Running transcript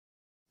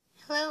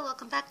Hello,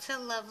 welcome back to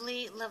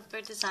Lovely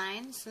Lovebird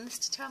Designs. In this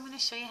tutorial I'm going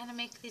to show you how to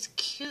make these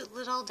cute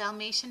little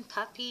Dalmatian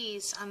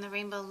puppies on the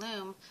Rainbow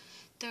Loom.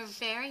 They're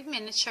very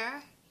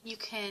miniature. You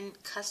can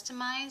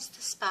customize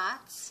the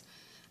spots.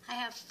 I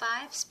have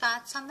 5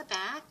 spots on the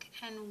back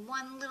and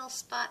 1 little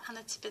spot on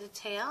the tip of the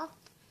tail.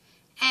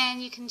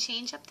 And you can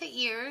change up the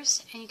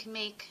ears, and you can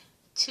make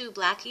 2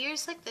 black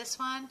ears like this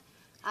one,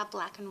 a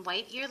black and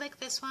white ear like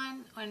this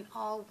one, or an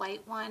all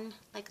white one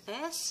like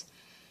this.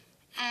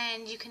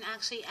 And you can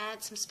actually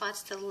add some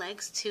spots to the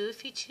legs too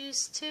if you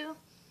choose to.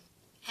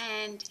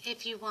 And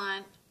if you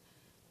want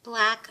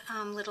black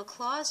little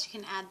claws, you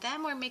can add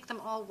them or make them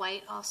all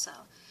white also.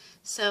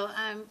 So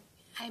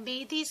I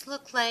made these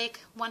look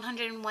like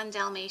 101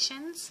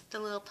 Dalmatians, the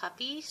little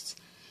puppies.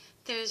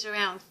 There's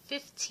around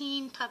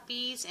 15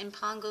 puppies in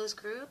Pongo's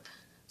group,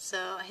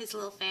 so his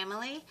little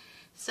family.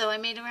 So I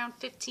made around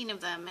 15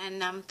 of them,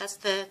 and that's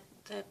the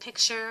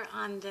picture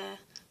on the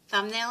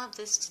thumbnail of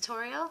this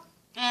tutorial.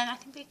 And I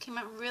think they came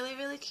out really,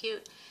 really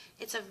cute.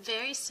 It's a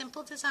very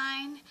simple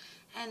design,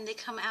 and they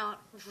come out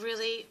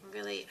really,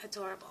 really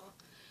adorable.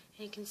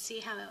 And you can see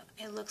how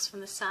it looks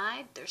from the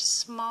side. They're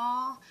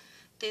small.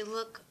 They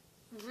look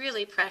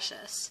really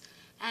precious.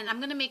 And I'm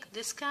going to make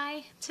this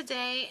guy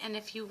today, and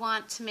if you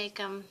want to make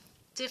them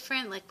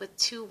different, like with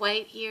 2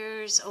 white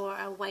ears or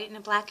a white and a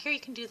black ear, you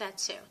can do that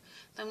too.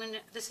 But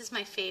this is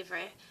my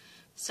favorite.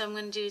 So I'm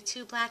going to do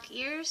 2 black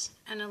ears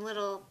and a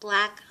little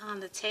black on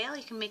the tail.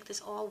 You can make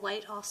this all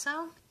white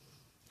also.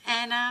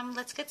 And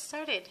let's get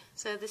started.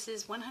 So this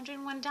is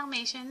 101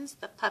 Dalmatians,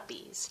 the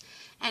puppies.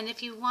 And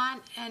if you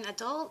want an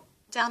adult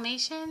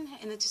Dalmatian,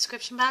 in the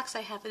description box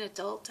I have an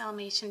adult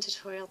Dalmatian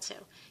tutorial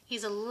too.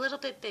 He's a little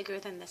bit bigger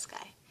than this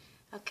guy.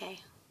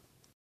 Okay,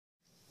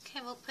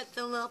 we'll put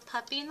the little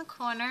puppy in the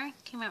corner.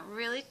 Came out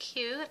really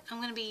cute. I'm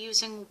going to be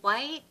using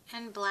white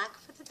and black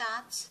for the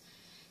dots.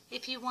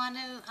 If you want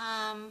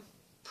to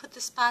put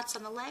the spots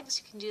on the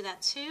legs, you can do that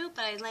too,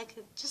 but I like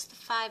just the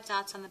 5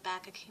 dots on the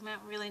back. It came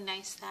out really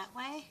nice that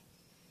way.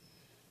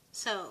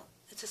 So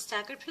it's a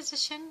staggered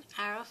position,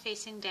 arrow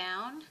facing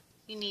down.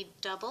 You need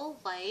double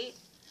white.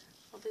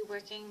 We'll be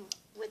working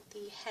with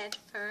the head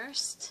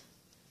first.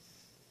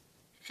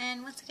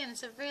 And once again,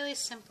 it's a really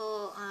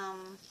simple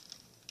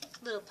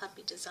little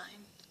puppy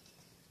design.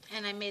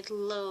 And I made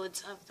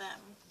loads of them,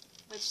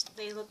 which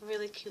they look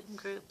really cute in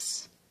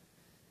groups.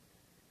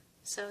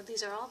 So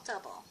these are all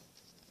double.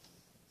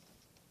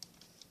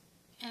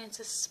 And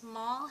it's a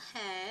small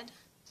head,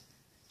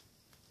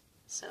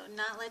 so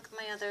not like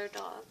my other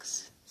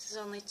dogs. This is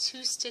only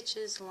 2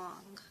 stitches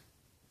long.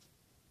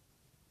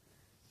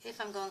 If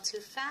I'm going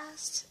too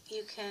fast,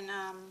 you can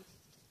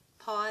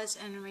pause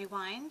and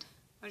rewind,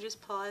 or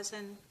just pause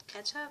and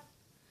catch up.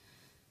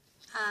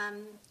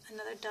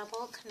 Another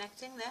double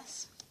connecting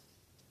this.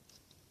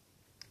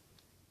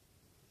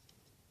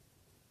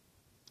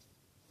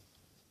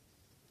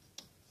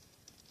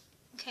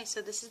 Okay,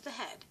 so this is the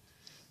head.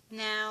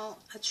 Now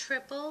a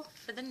triple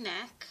for the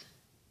neck.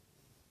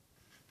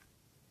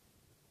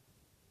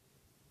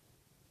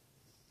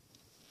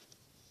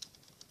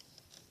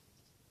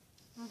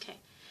 Okay,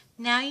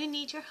 now you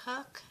need your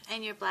hook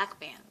and your black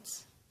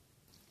bands.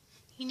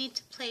 You need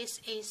to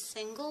place a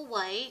single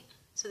white,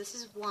 so this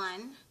is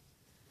 1,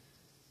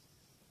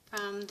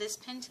 from this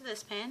pin to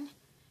this pin.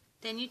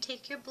 Then you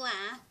take your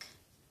black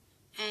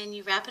and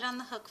you wrap it on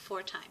the hook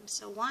 4 times.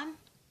 So 1,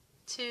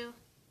 2,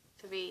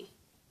 3,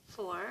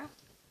 4.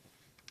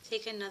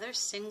 Take another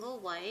single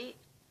white,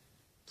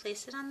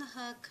 place it on the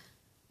hook,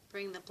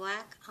 bring the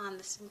black on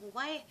the single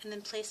white, and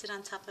then place it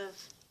on top of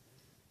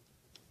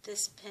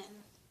this pin.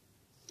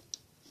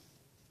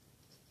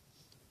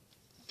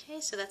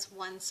 Okay, so that's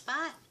 1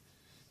 spot.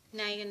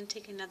 Now you're going to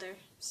take another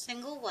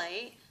single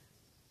white,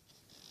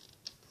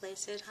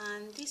 place it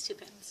on these 2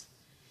 pins.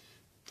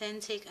 Then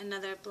take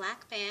another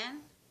black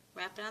band,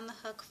 wrap it on the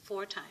hook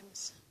 4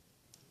 times.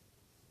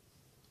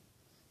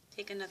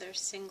 Take another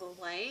single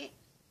white,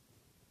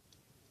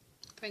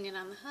 bring it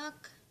on the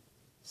hook,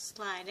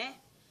 slide it,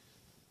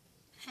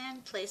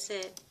 and place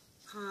it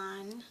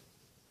on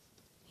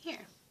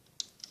here.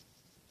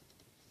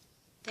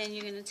 Then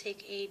you're going to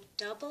take a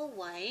double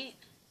white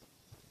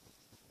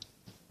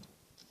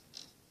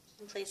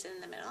and place it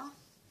in the middle.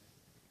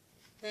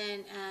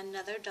 Then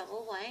another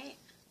double white,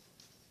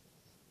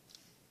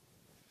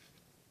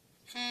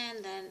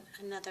 and then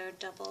another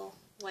double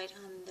white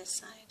on this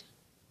side.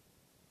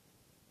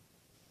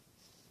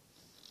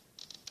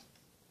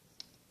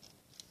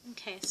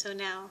 Okay, so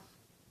now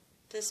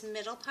this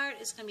middle part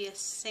is going to be a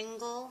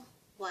single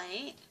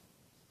white,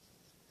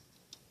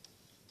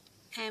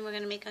 and we're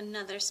going to make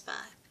another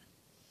spot.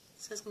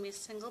 So it's going to be a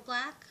single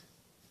black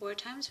 4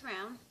 times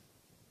around,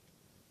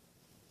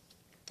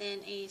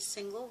 then a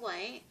single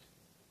white,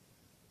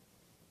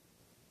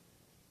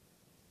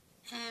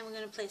 and we're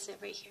going to place it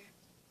right here.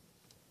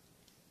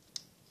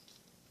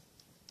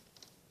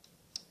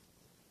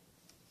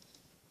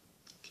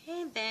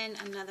 Okay, then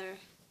another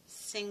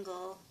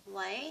single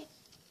white.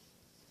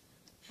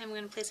 And we're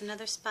going to place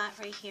another spot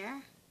right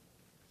here.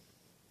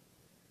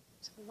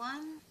 So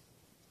 1,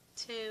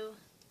 2,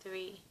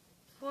 3,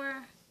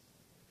 4,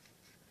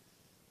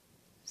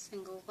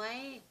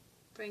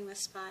 bring the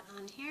spot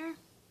on here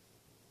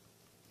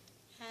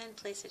and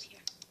place it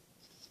here.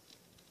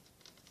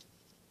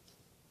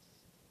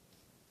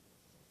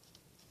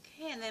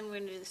 Okay, and then we're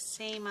going to do the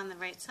same on the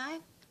right side,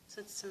 so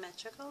it's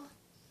symmetrical.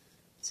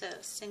 So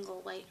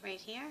single white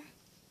right here,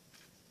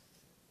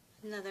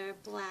 another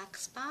black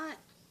spot,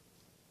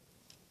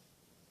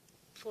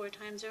 4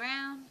 times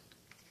around,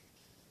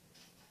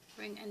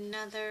 bring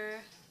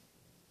another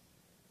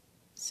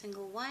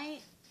single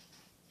white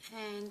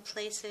and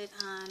place it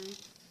on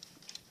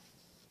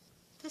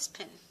this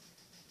pin.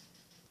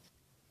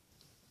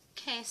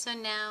 Okay, so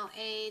now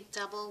a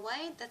double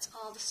white, that's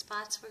all the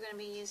spots we're going to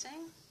be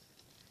using.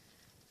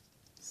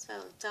 So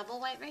double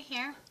white right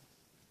here,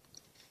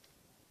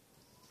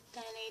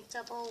 then a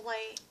double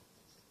white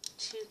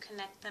to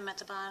connect them at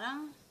the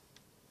bottom.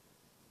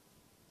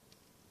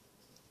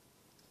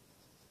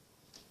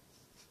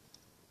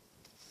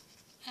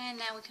 And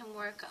now we can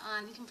work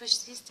on, you can push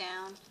these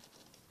down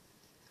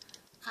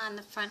on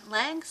the front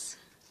legs.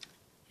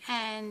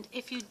 And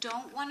if you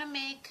don't want to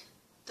make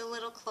the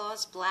little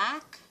claws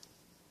black,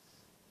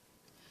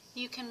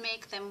 you can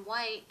make them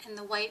white, and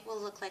the white will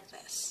look like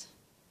this.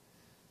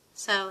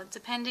 So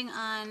depending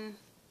on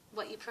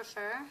what you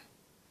prefer,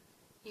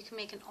 you can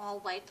make an all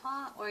white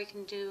paw, or you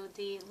can do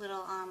the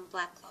little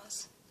black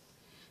claws.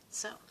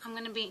 So I'm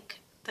going to make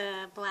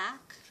the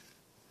black.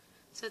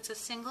 So it's a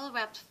single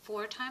wrapped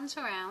 4 times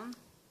around,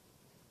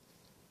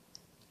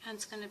 and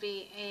it's going to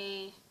be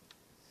a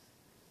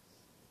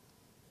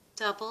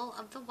double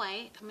of the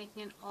white. I'm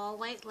making an all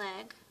white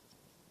leg.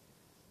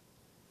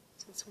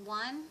 So it's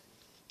 1,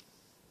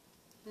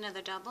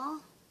 another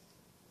double,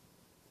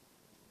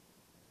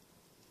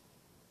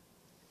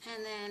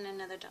 and then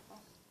another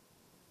double.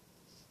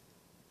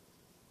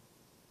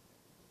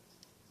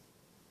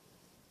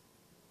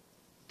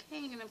 Okay,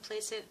 you're going to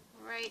place it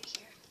right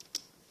here.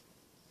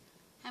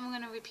 And we're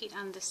going to repeat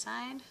on this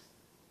side.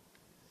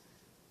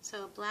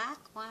 So black,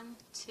 1,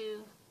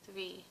 2,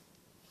 3,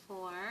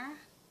 4.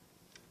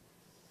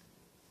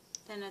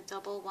 Then a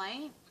double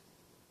white.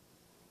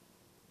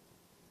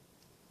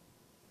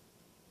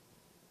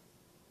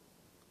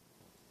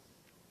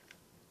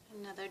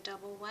 Another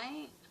double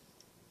white.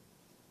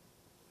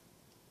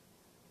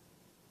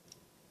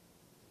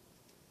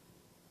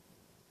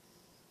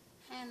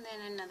 And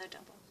then another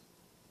double.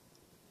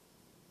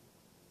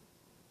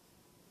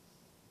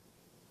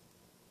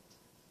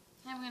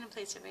 And we're going to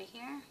place it right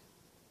here.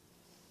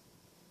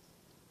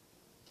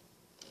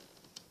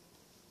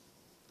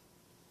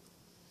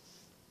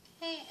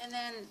 Okay, and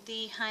then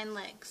the hind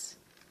legs.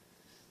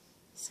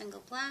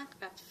 Single black,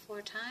 wrapped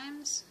 4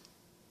 times.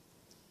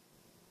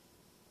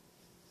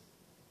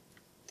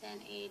 Then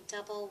a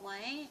double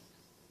white.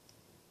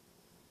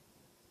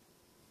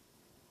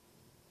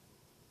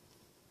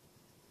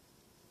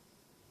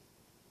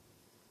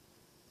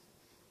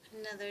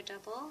 Another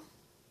double.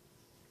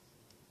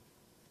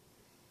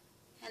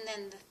 And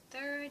then the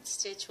 3rd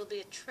stitch will be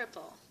a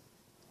triple,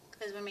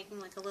 because we're making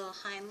like a little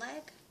hind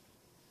leg.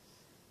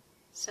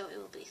 So it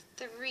will be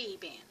 3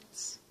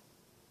 bands.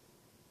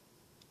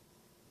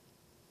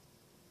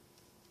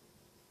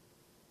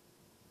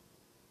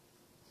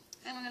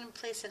 And we're going to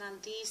place it on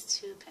these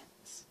 2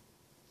 pins.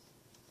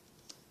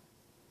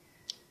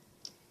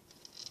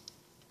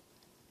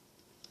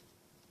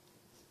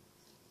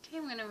 Okay,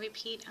 I'm going to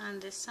repeat on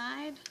this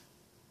side.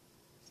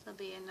 There'll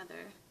be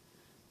another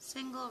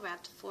single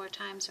wrapped 4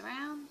 times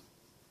around,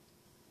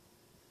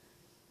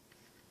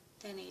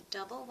 then a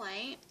double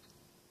white,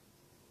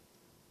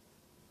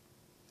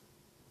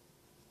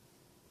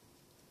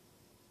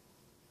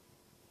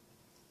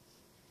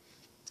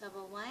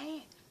 double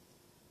white,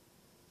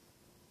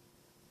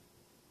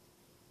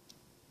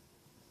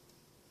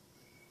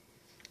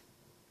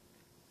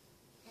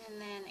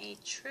 and then a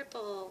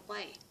triple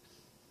white,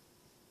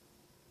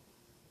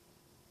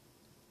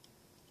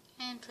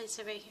 and place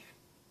it right here.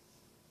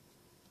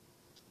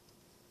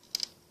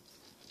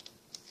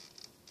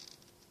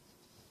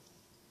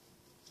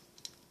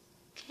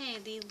 Okay,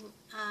 the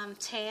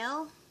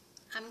tail,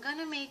 I'm going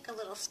to make a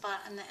little spot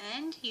on the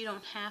end. You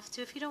don't have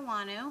to if you don't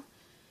want to.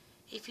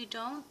 If you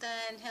don't,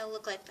 then he'll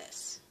look like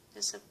this.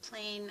 Just a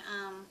plain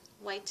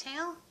white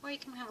tail, or you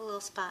can have a little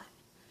spot.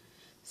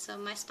 So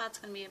my spot's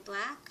going to be a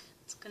black.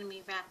 It's going to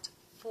be wrapped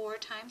 4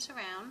 times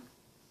around.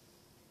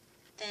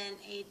 Then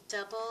a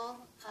double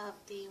of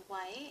the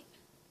white.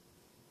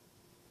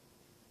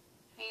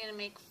 I'm going to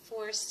make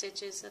 4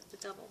 stitches of the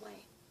double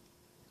white.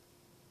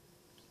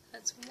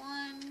 That's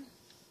 1,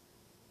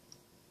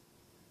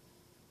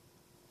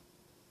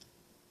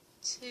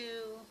 2,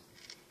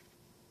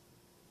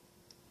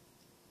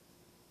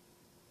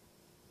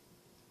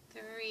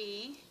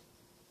 3,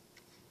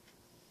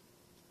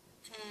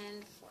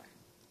 and 4.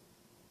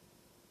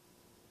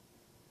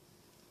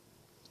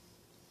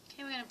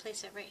 Okay, we're going to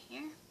place it right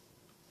here.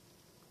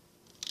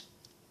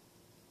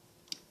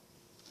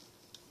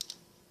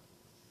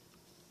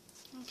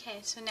 Okay,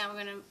 so now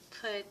we're going to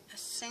put a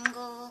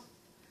single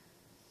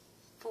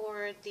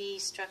for the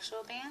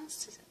structural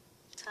bands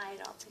to tie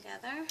it all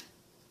together.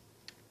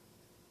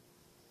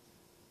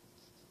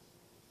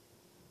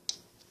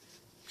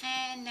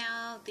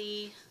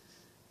 the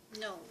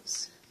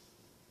nose,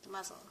 the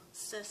muzzle.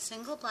 It's a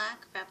single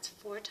black wrapped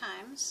 4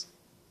 times.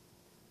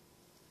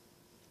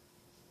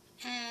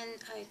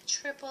 And a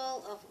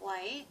triple of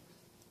white,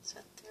 so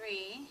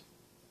 3.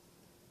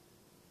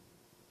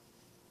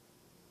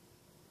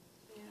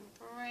 You're going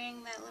to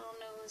bring that little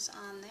nose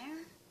on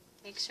there.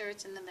 Make sure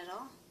it's in the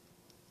middle,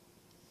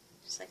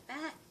 just like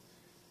that.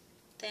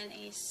 Then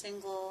a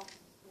single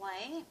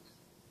white.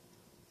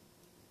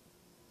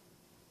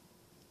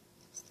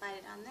 Slide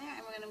it on there,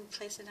 and we're going to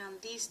place it on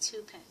these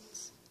 2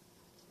 pins.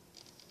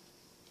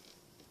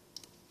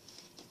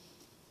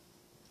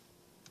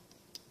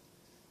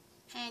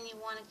 And you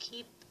want to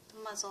keep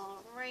the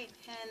muzzle right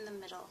in the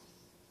middle,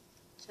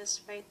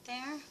 just right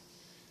there.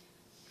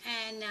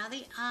 And now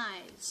the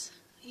eyes.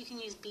 You can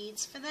use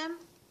beads for them,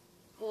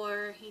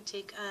 or you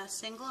take a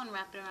single and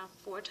wrap it around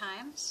 4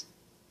 times.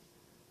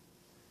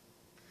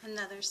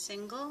 Another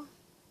single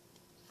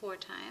 4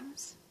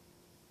 times.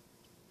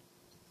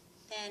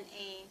 Then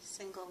a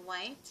single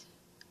white.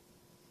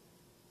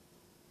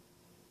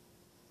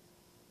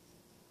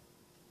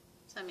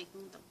 So I'm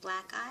making the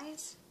black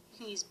eyes. You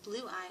can use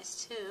blue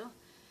eyes too.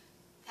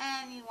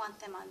 And you want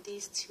them on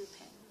these 2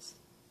 pins.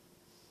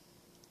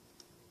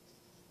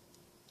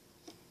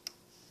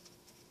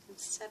 And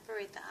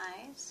separate the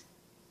eyes.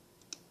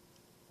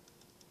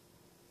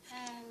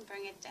 And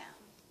bring it down.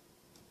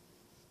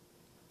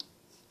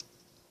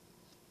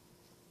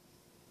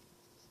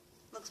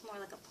 Looks more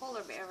like a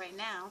polar bear right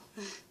now.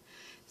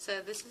 So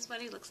this is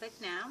what he looks like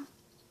now.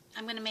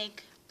 I'm going to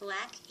make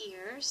black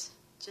ears,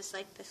 just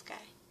like this guy.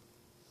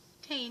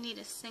 Okay, you need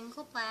a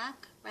single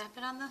black, wrap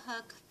it on the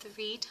hook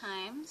 3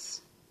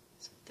 times.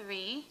 So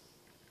 3.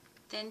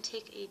 Then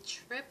take a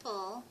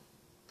triple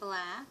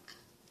black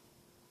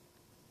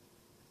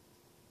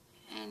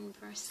and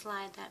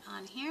slide that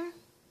on here.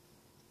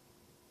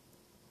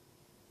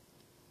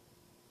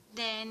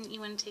 Then you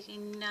want to take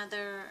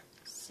another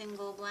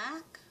single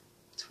black,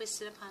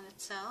 twist it upon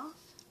itself,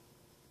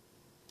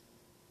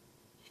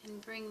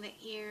 and bring the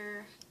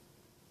ear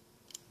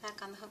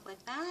back on the hook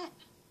like that.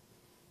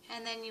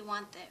 And then you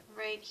want that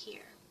right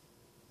here.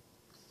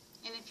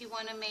 And if you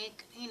want to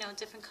make,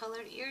 different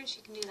colored ears,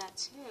 you can do that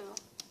too.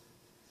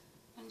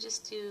 And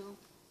just do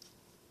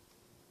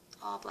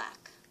all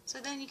black. So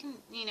then you can,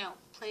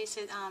 place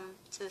it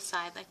to the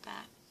side like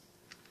that.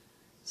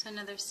 So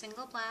another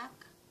single black,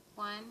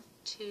 1,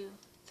 2,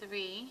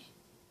 3,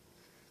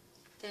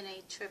 then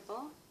a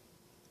triple.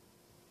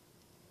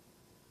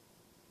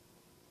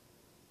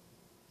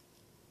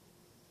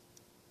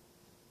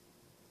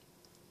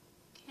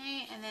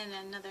 Okay, and then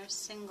another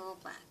single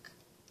black.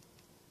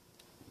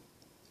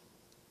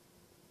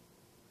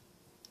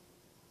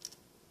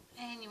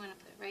 And you want to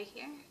put it right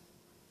here.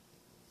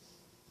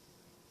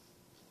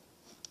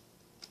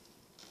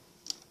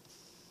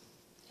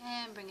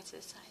 And bring it to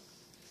the side.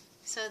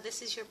 So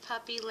this is your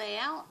puppy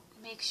layout.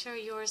 Make sure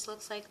yours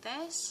looks like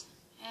this,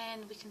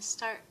 and we can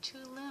start to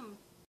loom.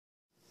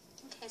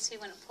 Okay, so you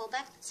want to pull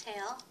back the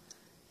tail,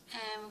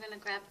 and we're going to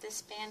grab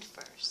this band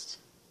first.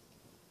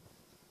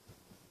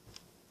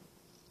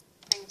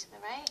 Bring it to the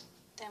right,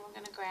 then we're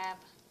going to grab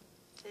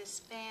this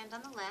band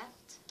on the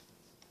left,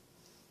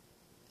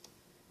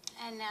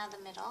 and now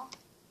the middle,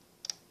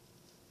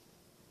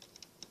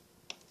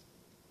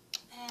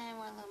 and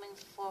we're looming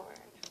forward.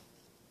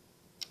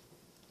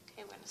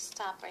 Okay, we're going to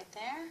stop right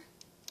there,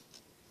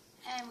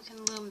 and we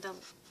can loom the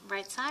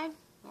right side.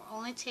 We're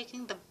only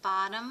taking the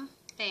bottom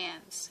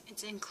bands.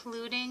 It's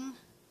including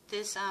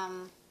this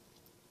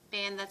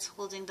band that's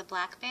holding the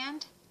black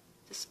band,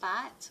 the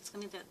spot, so it's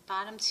going to be the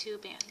bottom 2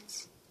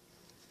 bands.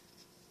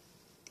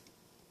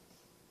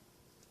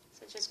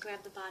 So just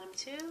grab the bottom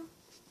 2,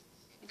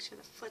 make sure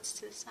the foot's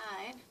to the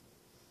side,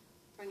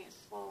 bring it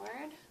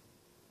forward,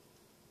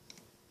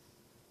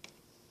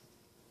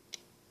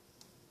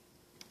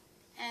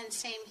 and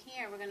same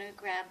here, we're going to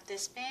grab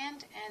this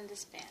band and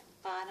this band,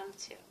 bottom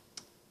 2.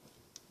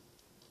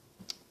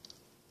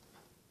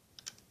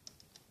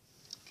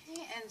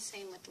 Okay, and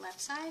same with left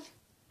side,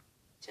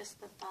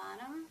 just the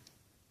bottom.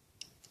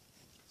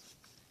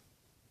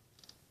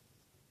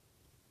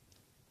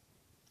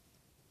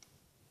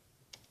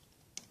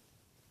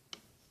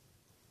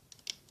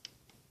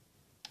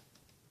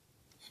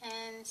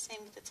 And same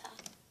with the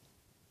top.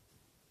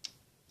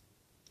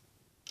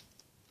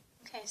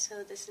 Okay,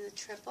 so this is a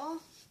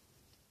triple.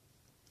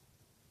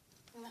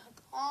 I'm going to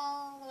hook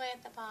all the way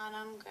at the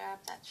bottom, grab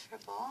that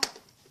triple,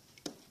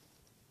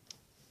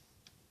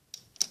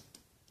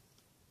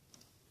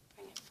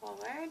 bring it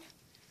forward,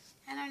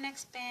 and our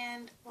next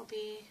band will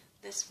be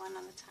this one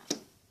on the top.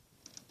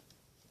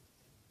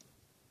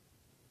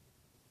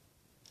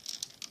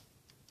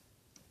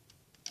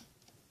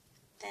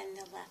 Then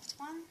the left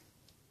one,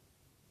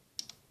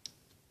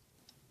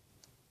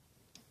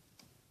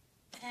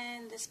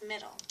 and this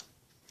middle.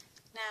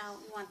 Now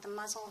we want the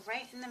muzzle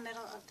right in the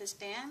middle of this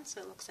band, so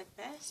it looks like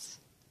this.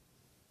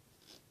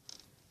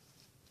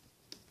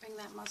 Bring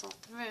that muzzle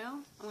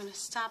through. I'm going to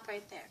stop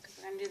right there because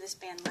we're going to do this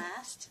band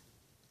last.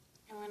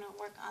 And we're going to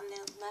work on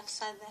the left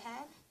side of the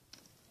head.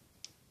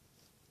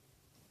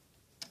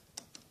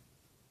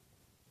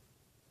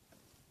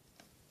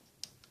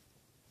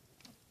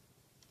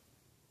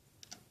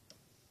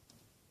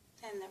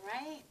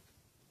 right.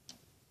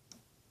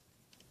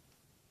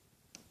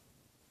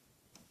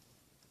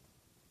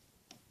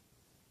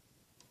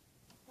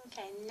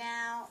 Okay,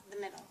 now the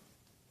middle.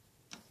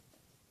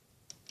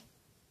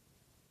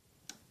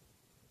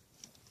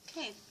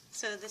 Okay,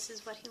 so this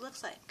is what he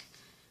looks like.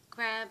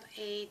 Grab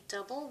a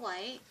double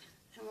white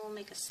and we'll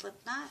make a slip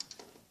knot.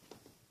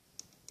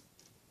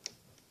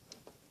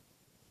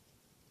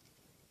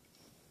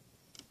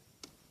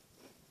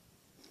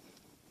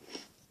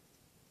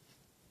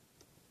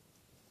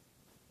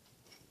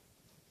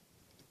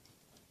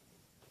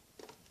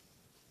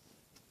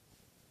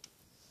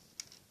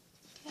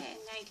 Okay,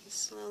 now you can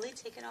slowly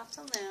take it off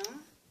the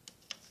loom.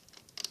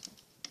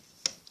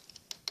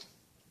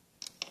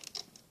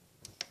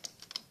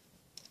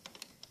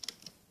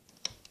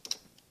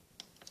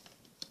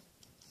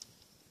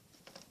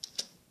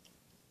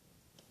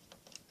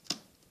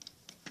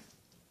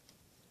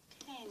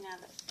 Okay, now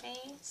the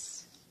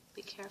face.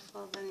 Be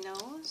careful of the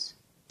nose.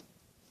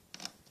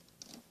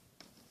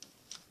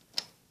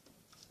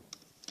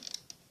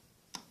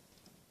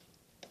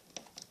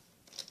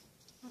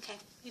 Okay,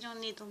 you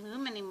don't need the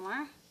loom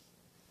anymore.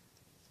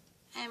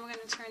 And we're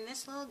going to turn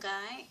this little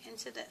guy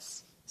into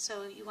this.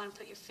 So you want to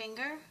put your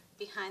finger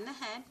behind the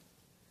head,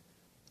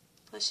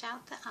 push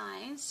out the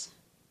eyes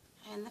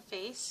and the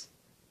face,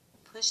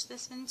 push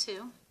this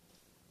into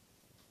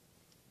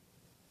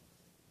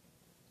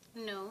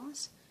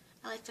nose.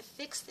 I like to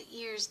fix the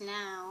ears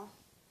now.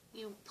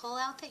 You pull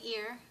out the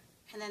ear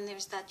and then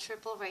there's that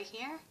triple right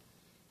here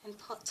and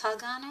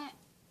tug on it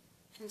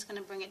and it's going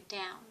to bring it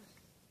down.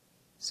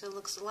 So it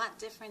looks a lot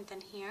different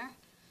than here.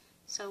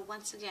 So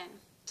once again,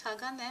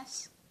 tug on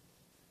this,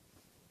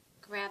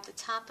 grab the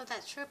top of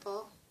that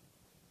triple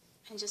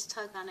and just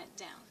tug on it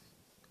down.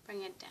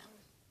 Bring it down.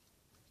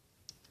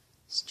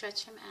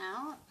 Stretch him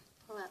out,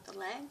 pull out the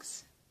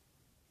legs.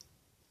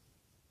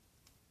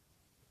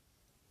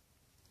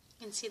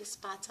 You can see the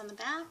spots on the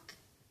back.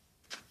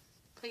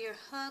 Put your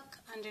hook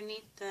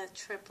underneath the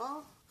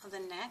triple of the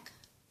neck,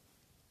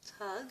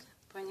 tug,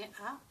 bring it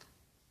up.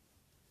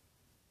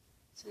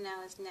 So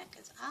now his neck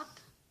is up.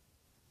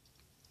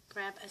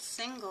 Grab a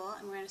single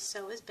and we're going to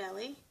sew his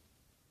belly.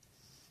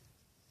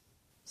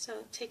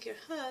 So take your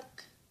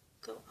hook,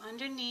 go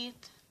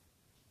underneath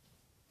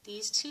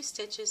these 2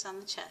 stitches on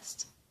the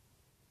chest.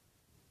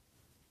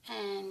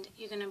 And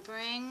you're going to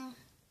bring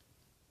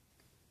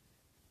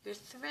your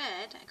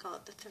thread, I call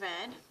it the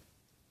thread,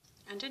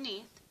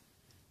 underneath.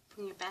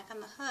 Bring your back on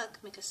the hook,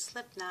 make a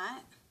slip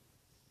knot,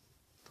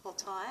 pull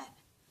taut.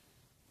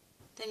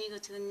 Then you go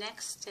to the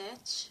next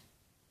stitch,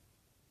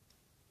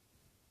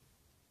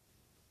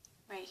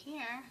 right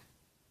here,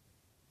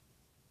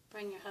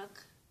 bring your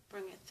hook,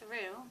 bring it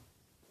through,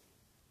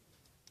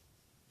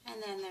 and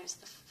then there's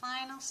the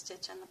final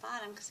stitch on the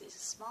bottom because he's a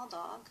small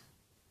dog.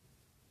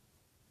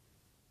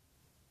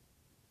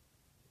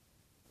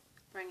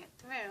 Bring it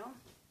through,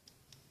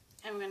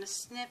 and we're going to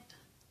snip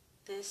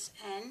this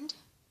end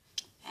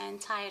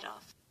and tie it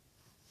off.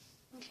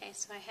 Okay,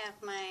 so I have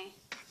my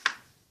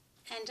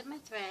end of my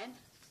thread.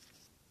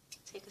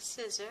 Take a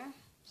scissor,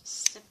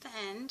 just snip the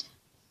end,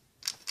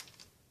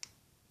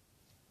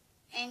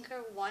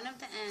 anchor one of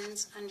the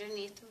ends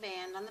underneath the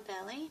band on the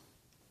belly,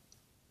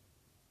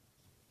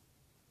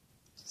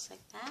 just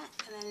like that,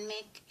 and then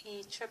make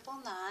a triple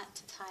knot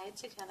to tie it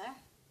together.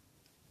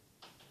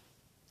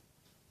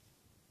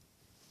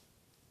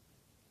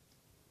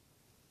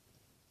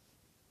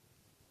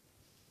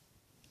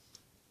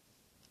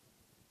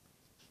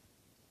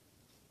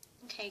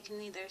 Okay, you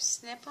can either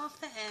snip off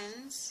the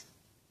ends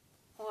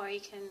or you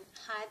can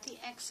hide the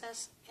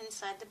excess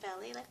inside the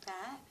belly like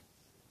that.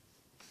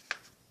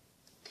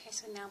 Okay,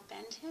 so now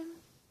bend him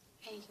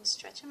and you can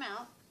stretch him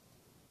out.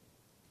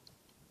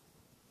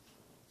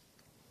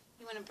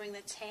 You want to bring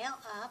the tail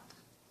up,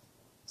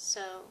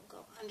 so go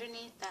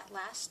underneath that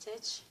last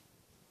stitch,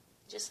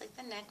 just like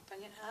the neck,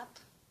 bring it up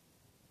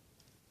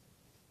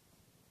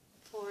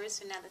forward,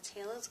 so now the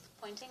tail is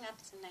pointing up.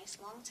 It's a nice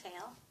long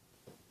tail.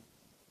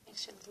 Make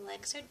sure the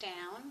legs are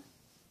down.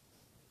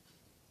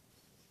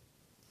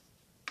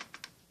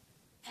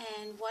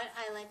 And what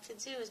I like to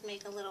do is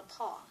make a little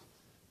paw.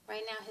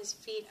 Right now his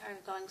feet are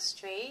going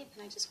straight,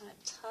 and I just want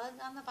to tug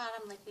on the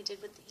bottom like we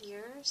did with the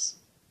ears,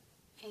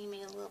 and you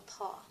make a little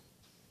paw.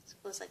 So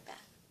it goes like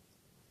that.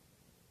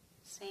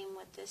 Same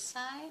with this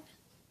side.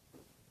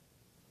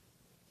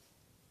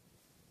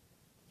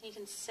 You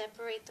can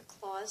separate the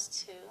claws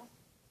too.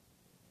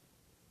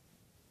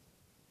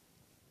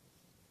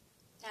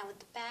 Now with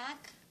the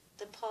back,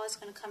 the paw is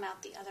going to come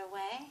out the other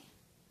way,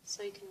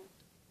 so you can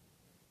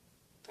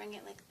bring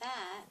it like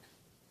that,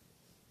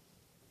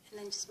 and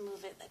then just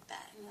move it like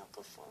that, and it'll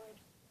go forward.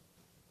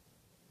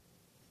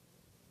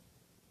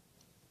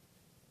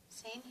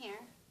 Same here.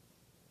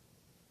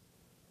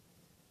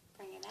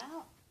 Bring it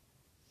out,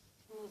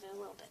 move it a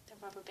little bit. The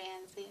rubber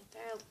bands,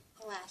 they're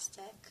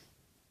elastic,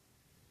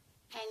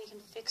 and you can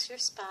fix your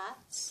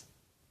spots.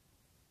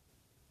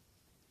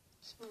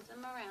 Just move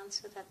them around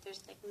so that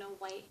there's like no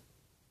white.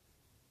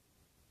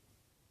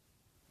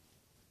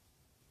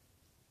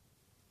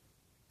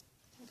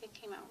 they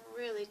came out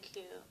really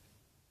cute.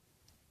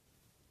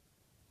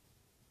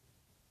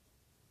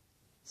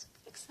 So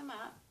fix them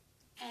up.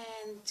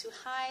 And to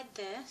hide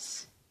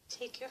this,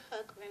 take your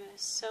hook. We're going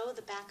to sew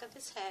the back of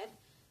his head.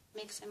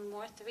 Makes him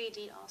more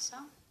 3D also.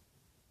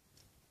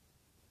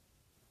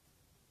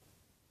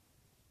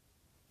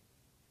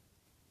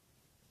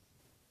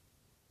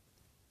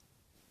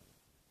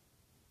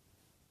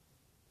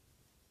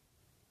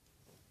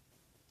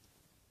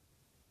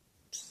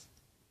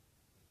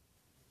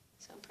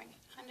 So bring it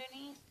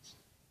underneath.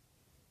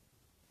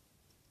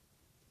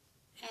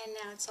 And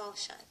now it's all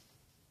shut.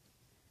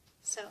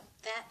 So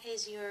that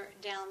is your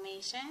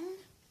Dalmatian.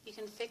 You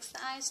can fix the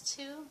eyes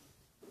too.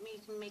 You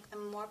can make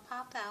them more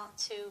pop out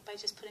too by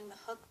just putting the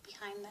hook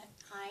behind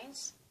the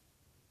eyes.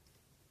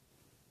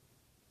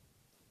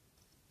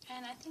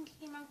 And I think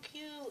he came out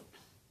cute.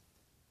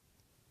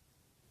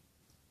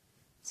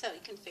 So you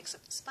can fix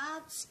up the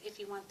spots. If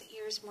you want the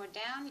ears more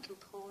down, you can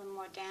pull them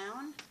more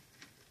down.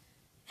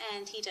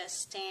 And he does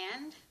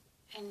stand,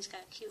 and he's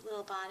got a cute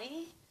little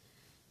body.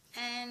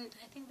 And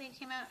I think they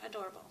came out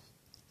adorable.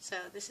 So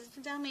this is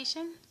the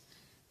Dalmatian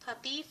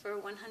puppy for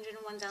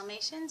 101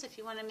 Dalmatians. If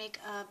you want to make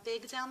a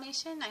big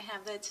Dalmatian, I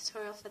have the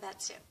tutorial for that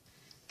too.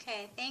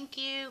 Okay, thank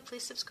you.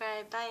 Please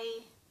subscribe.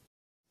 Bye.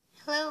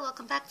 Hello,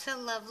 welcome back to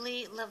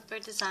Lovely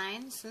Lovebird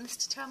Designs. In this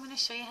tutorial, I'm going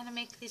to show you how to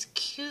make these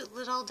cute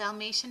little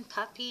Dalmatian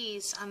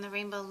puppies on the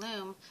Rainbow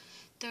Loom.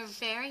 They're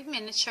very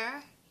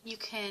miniature. You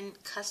can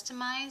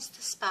customize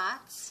the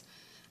spots.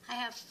 I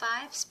have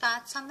 5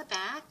 spots on the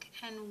back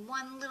and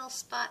 1 little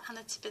spot on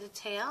the tip of the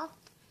tail.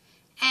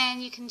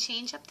 And you can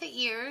change up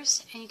the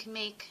ears, and you can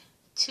make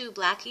 2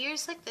 black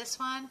ears like this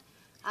one,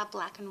 a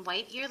black and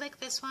white ear like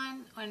this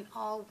one, or an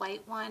all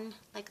white one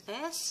like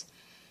this.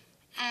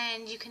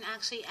 And you can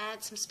actually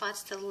add some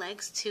spots to the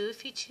legs too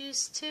if you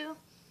choose to.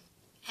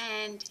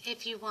 And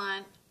if you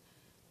want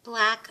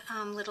black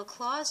little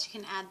claws, you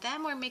can add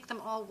them or make them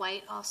all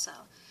white also.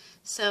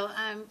 So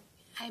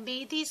I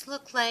made these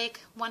look like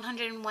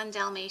 101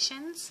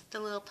 Dalmatians, the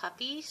little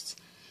puppies.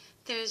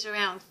 There's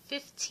around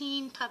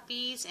 15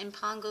 puppies in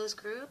Pongo's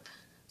group,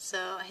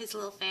 so his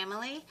little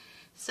family.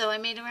 So I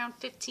made around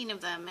 15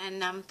 of them,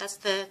 and that's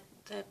the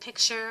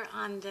picture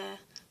on the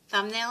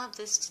thumbnail of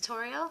this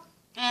tutorial.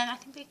 And I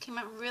think they came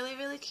out really,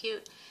 really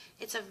cute.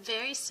 It's a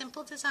very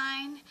simple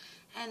design,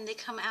 and they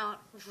come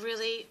out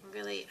really,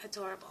 really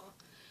adorable.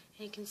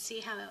 And you can see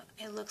how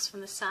it looks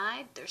from the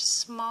side. They're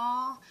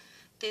small.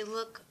 They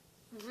look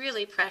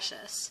really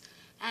precious.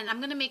 And I'm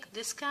going to make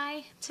this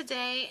guy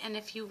today, and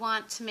if you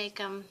want to make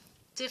them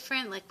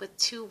different, like with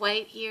 2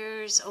 white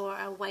ears or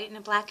a white and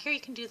a black ear, you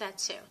can do that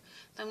too.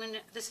 But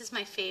this is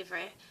my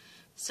favorite.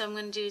 So I'm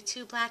going to do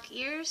 2 black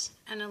ears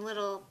and a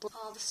little,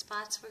 all the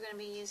spots we're going to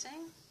be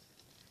using.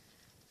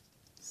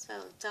 So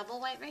double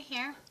white right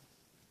here,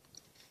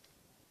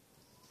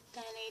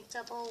 then a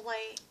double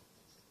white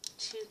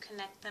to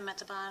connect them at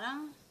the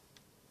bottom.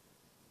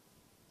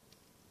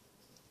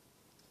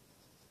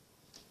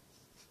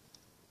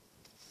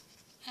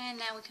 And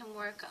now we can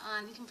work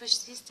on, you can push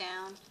these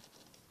down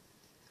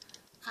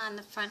on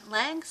the front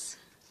legs.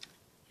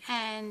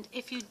 And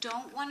if you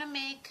don't want to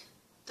make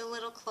the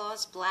little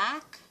claws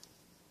black,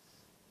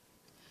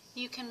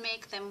 you can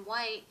make them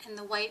white, and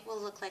the white will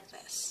look like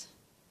this.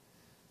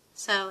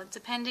 So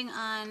depending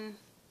on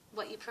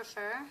what you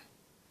prefer,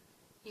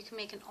 you can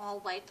make an all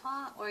white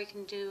paw, or you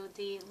can do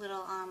the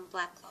little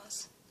black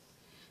claws.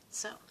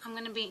 So I'm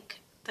going to make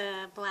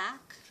the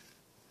black.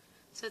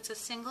 So it's a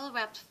single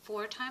wrapped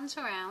 4 times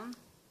around,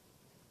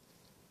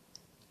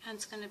 and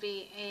it's going to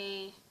be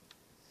a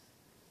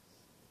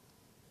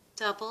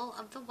double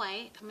of the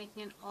white. I'm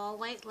making an all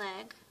white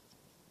leg.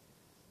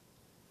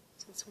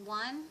 So it's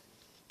 1,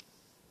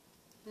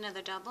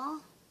 another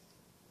double,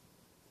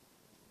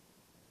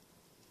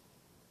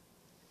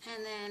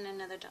 and then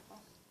another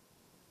double.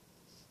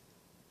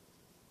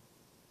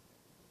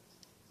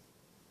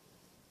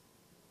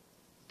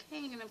 Okay,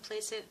 you're going to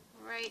place it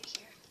right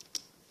here.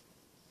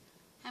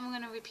 And we're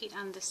going to repeat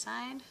on this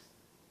side.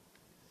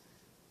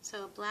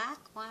 So black,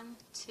 1,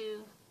 2,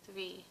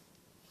 3,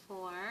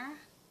 4.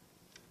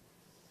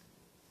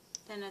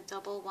 Then a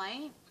double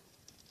white.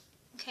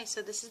 Okay,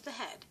 so this is the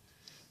head.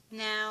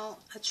 Now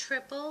a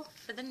triple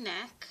for the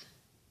neck.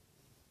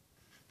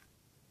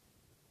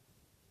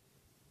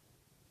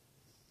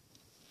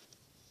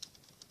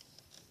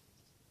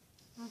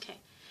 Okay,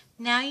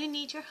 now you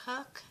need your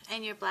hook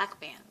and your black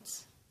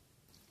bands.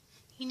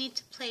 You need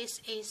to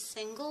place a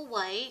single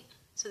white,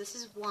 so this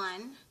is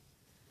 1,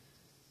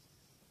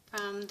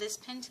 from this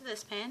pin to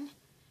this pin.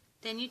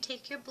 Then you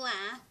take your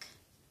black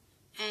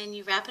and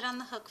you wrap it on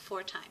the hook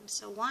 4 times.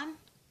 So 1,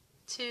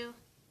 2,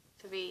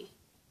 3,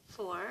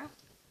 4.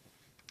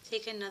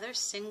 Take another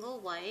single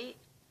white,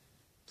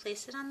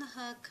 place it on the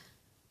hook,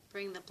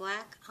 bring the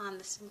black on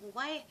the single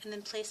white, and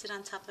then place it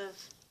on top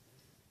of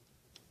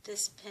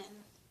this pin.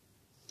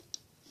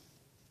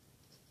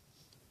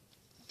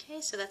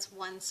 Okay, so that's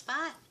 1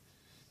 spot.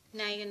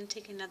 Now you're going to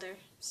take another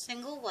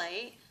single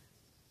white,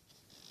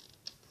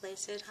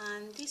 place it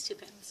on these 2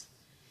 pins.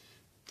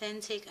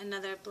 Then take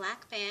another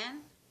black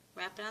band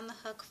wrap it on the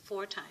hook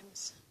 4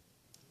 times.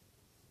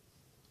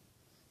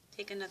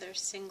 Take another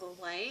single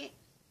white,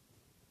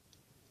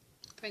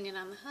 bring it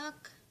on the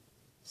hook,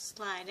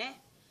 slide it,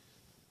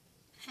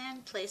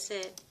 and place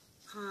it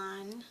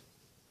on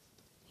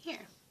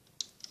here.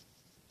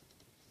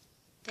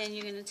 Then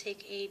you're going to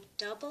take a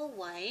double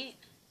white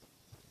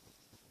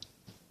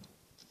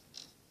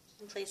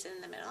and place it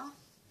in the middle.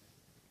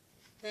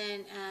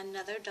 Then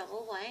another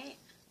double white,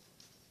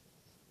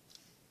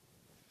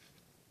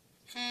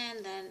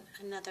 and then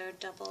another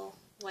double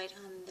white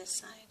on this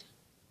side.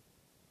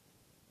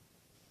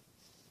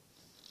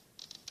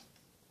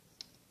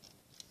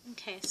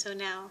 Okay, so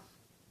now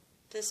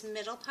this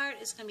middle part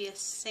is going to be a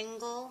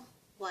single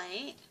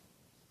white,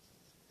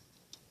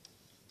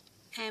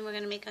 and we're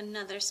going to make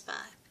another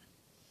spot.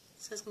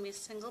 So it's going to be a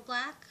single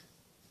black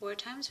 4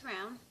 times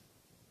around,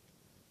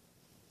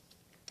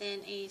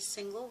 then a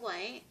single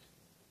white,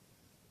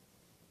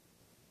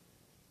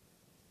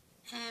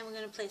 and we're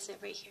going to place it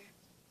right here.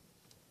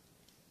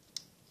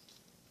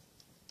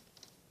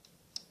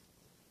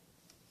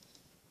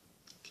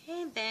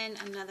 Okay, then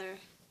another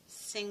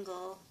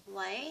single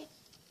white,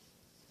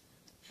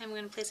 and we're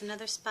going to place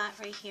another spot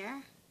right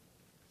here.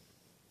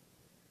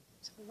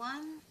 So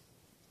 1,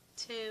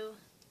 2,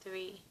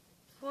 3,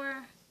 4,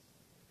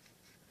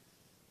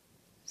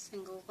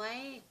 single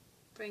white,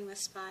 bring the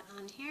spot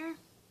on here,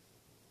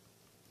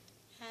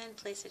 and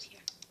place it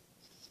here.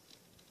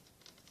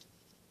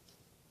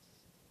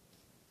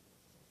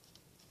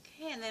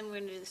 Okay, and then we're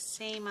going to do the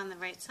same on the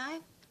right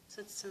side,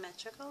 so it's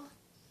symmetrical.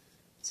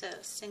 So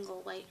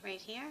single white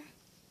right here,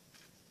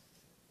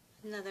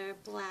 another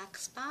black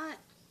spot,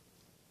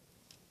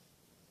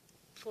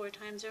 4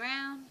 times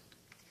around,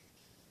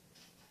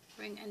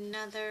 bring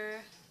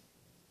another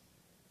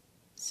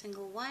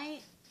single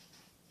white,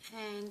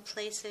 and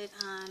place it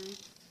on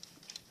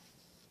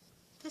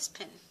this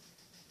pin.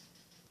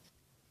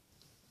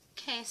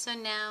 Okay, so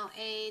now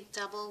a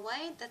double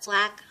white that's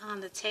black on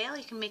the tail.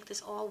 You can make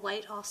this all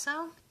white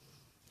also.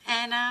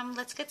 And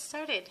let's get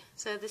started.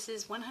 So this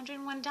is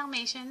 101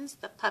 Dalmatians,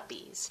 the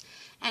puppies.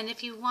 And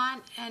if you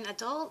want an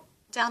adult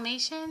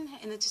Dalmatian,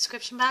 in the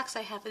description box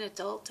I have an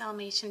adult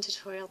Dalmatian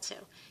tutorial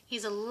too.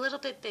 He's a little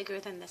bit bigger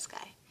than this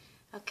guy.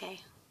 Okay,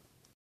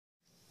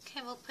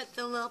 we'll put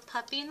the little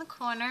puppy in the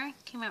corner.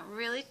 Came out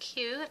really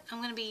cute. I'm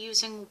going to be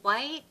using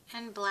white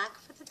and black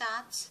for the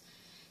dots.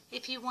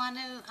 If you want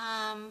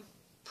to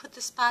put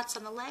the spots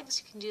on the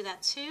legs, you can do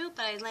that too,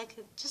 but I like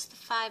just the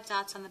 5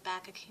 dots on the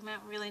back. It came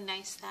out really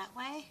nice that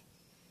way.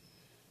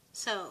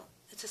 So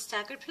it's a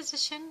staggered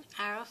position,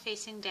 arrow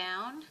facing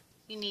down.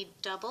 You need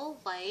double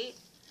white.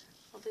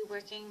 We'll be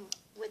working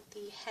with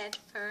the head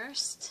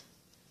first.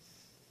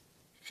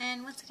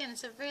 And once again,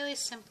 it's a really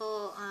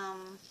simple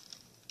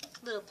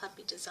little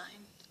puppy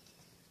design.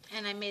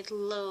 And I made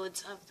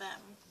loads of them,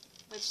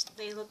 which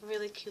they look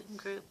really cute in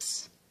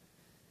groups.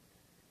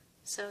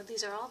 So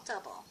these are all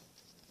double.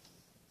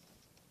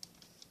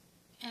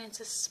 And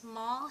it's a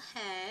small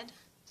head,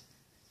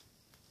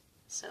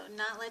 so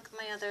not like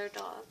my other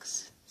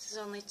dogs. This is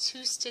only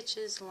 2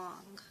 stitches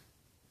long.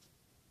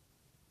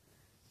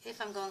 If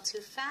I'm going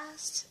too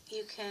fast,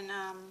 you can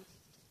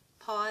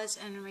pause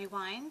and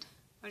rewind,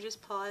 or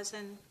just pause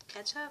and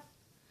catch up.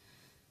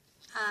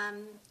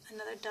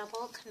 Another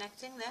double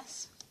connecting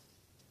this.